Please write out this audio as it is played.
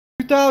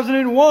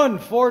2001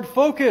 Ford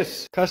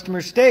Focus.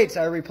 Customer states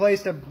I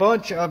replaced a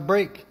bunch of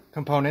brake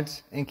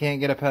components and can't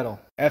get a pedal.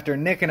 After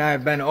Nick and I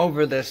have been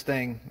over this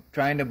thing,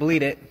 trying to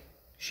bleed it,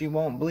 she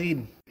won't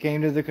bleed.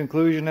 Came to the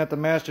conclusion that the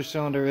master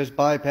cylinder is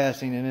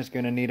bypassing and it's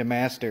going to need a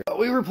master. But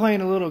we were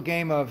playing a little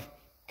game of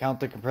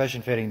count the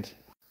compression fittings.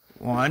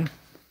 1,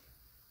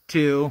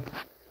 2,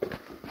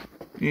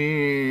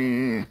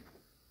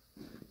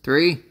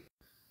 3.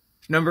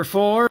 Number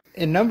 4.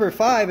 And number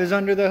 5 is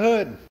under the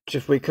hood.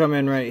 If we come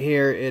in right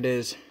here, it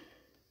is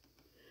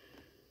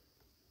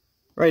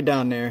right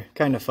down there,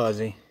 kind of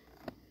fuzzy.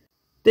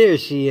 There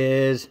she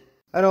is.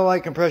 I don't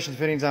like compression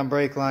fittings on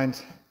brake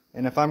lines.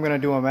 And if I'm going to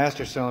do a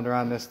master cylinder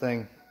on this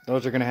thing,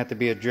 those are going to have to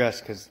be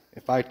addressed, because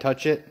if I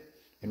touch it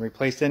and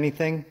replace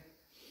anything,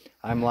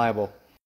 I'm liable.